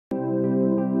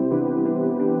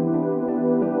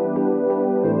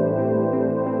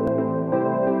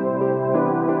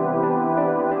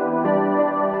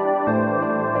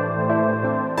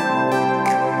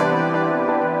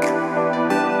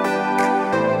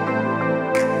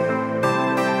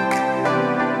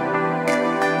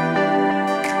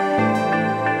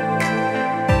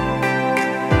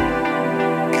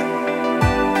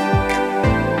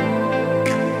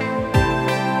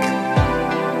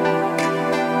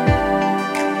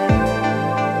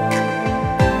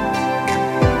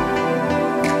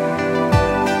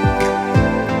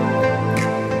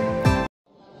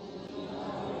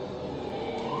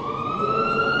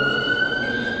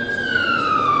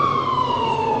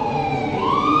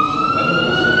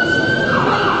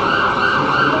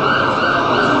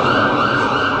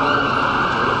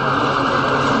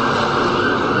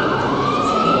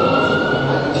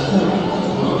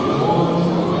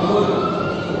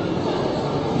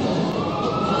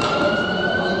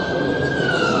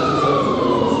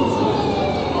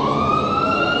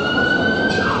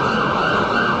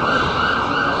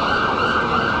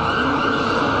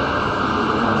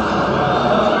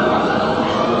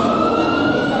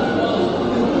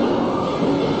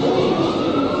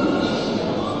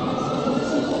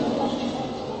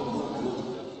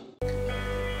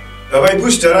Bapak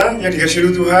Ibu Saudara yang dikasihi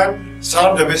Tuhan,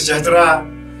 salam damai sejahtera.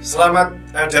 Selamat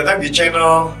datang di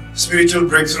channel Spiritual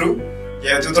Breakthrough,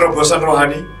 yaitu terobosan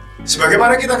rohani.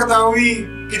 Sebagaimana kita ketahui,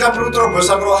 kita perlu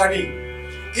terobosan rohani.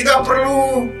 Kita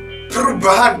perlu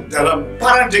perubahan dalam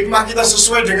paradigma kita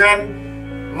sesuai dengan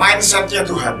mindsetnya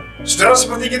Tuhan. Saudara,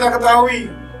 seperti kita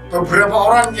ketahui, beberapa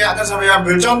orang yang akan saya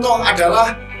ambil contoh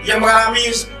adalah yang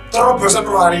mengalami terobosan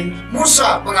rohani.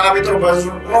 Musa mengalami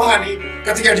terobosan rohani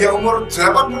ketika dia umur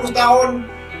 80 tahun.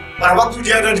 Pada waktu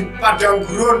dia ada di padang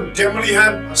gurun, dia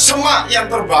melihat semak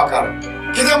yang terbakar.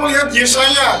 Kita melihat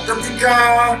Yesaya ketika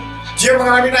dia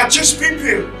mengalami najis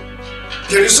bibir,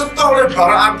 dia disentuh oleh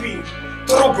bara api.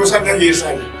 Terobosannya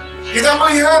Yesaya. Kita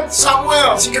melihat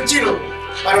Samuel si kecil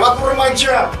pada waktu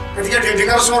remaja, ketika dia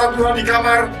dengar suara Tuhan di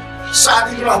kamar.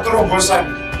 Saat itulah terobosan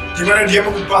di mana dia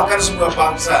mengubahkan sebuah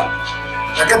bangsa.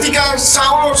 Nah, ketika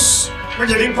Saulus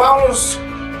menjadi Paulus,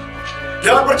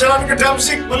 dalam perjalanan ke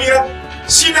Damsik melihat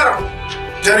sinar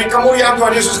dari kemuliaan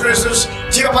Tuhan Yesus Kristus,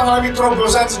 dia mengalami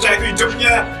terobosan. Sejak itu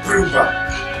hidupnya berubah.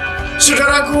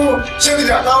 Saudaraku, saya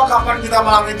tidak tahu kapan kita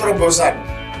mengalami terobosan,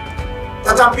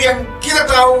 tetapi yang kita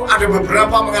tahu ada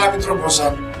beberapa mengalami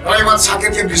terobosan lewat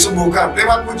sakit yang disembuhkan,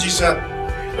 lewat mujizat,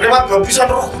 lewat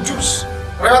baptisan Roh Kudus,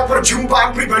 lewat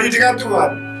perjumpaan pribadi dengan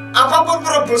Tuhan. Apapun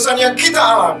terobosan yang kita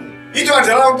alami, itu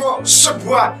adalah untuk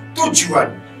sebuah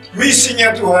tujuan,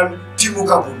 misinya Tuhan di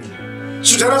muka bumi.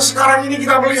 Saudara, sekarang ini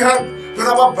kita melihat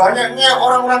betapa banyaknya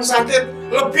orang-orang sakit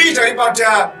lebih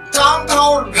daripada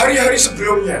tahun-tahun hari-hari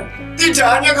sebelumnya. Tidak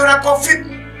hanya karena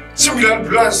COVID-19,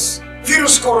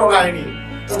 virus corona ini,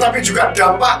 tetapi juga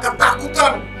dampak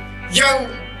ketakutan yang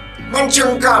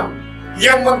mencengkam,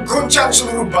 yang mengguncang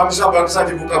seluruh bangsa-bangsa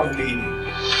di muka bumi ini.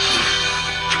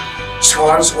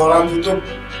 Sekolah-sekolah tutup,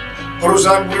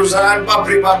 perusahaan-perusahaan,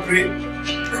 pabrik-pabrik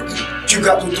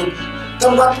juga tutup,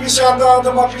 tempat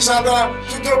wisata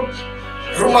tutup,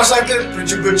 rumah sakit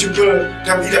berjubel-jubel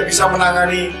dan tidak bisa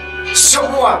menangani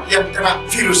semua yang kena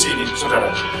virus ini, saudara.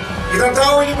 Kita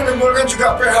tahu ini menimbulkan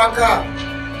juga PHK,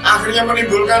 akhirnya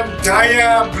menimbulkan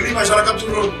daya beli masyarakat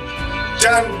turun,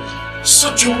 dan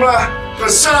sejumlah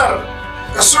besar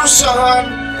kesusahan,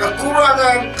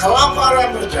 kekurangan,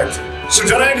 kelaparan terjadi.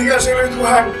 Saudara yang dikasihi oleh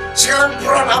Tuhan, sekarang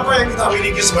peran apa yang kita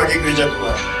miliki sebagai gereja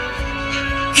Tuhan?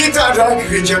 Kita adalah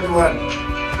gereja Tuhan.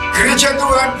 Gereja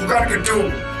Tuhan bukan gedung.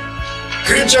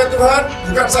 Gereja Tuhan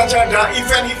bukan saja ada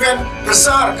event-event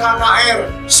besar, KKR,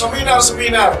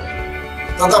 seminar-seminar.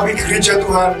 Tetapi gereja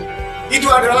Tuhan itu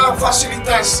adalah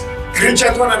fasilitas.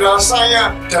 Gereja Tuhan adalah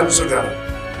saya dan saudara.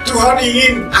 Tuhan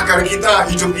ingin agar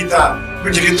hidup kita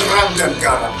menjadi terang dan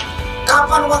garam.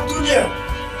 Kapan waktunya?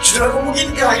 Saudara,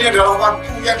 mungkinkah ini adalah waktu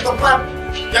yang tepat,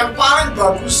 yang paling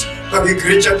bagus bagi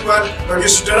gereja Tuhan, bagi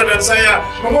saudara dan saya,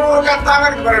 mengulurkan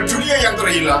tangan kepada dunia yang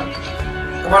terhilang,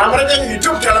 kepada mereka yang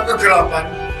hidup dalam kegelapan,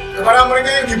 kepada mereka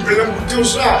yang dibelenggu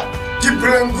dosa,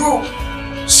 dibelenggu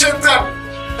setan,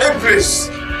 iblis.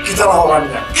 Kita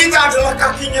lawannya. Kita adalah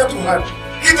kakinya Tuhan,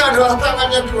 kita adalah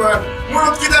tangannya Tuhan,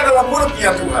 mulut kita adalah mulutnya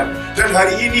Tuhan. Dan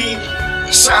hari ini,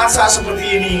 saat-saat seperti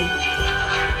ini,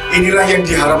 inilah yang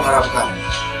diharap-harapkan.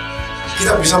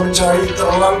 Kita bisa mencari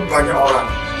terlalu banyak orang.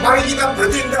 Mari kita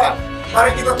bertindak, mari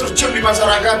kita terjun di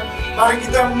masyarakat, mari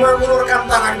kita mengulurkan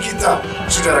tangan kita,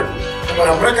 saudaraku,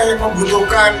 kepada mereka yang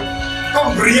membutuhkan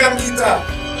pemberian kita,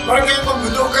 mereka yang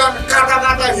membutuhkan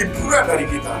kata-kata hiburan dari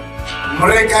kita,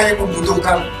 mereka yang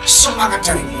membutuhkan semangat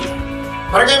dari kita,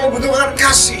 mereka yang membutuhkan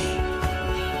kasih.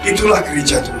 Itulah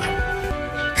gereja Tuhan.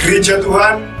 Gereja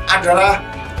Tuhan adalah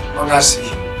mengasihi,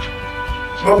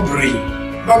 memberi,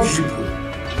 menghibur,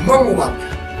 menguatkan.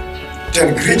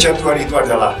 Dan gereja Tuhan itu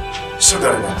adalah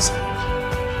saudara dan saya.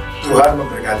 Tuhan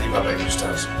memberkati Bapak Ibu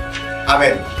Saudara.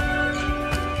 Amin.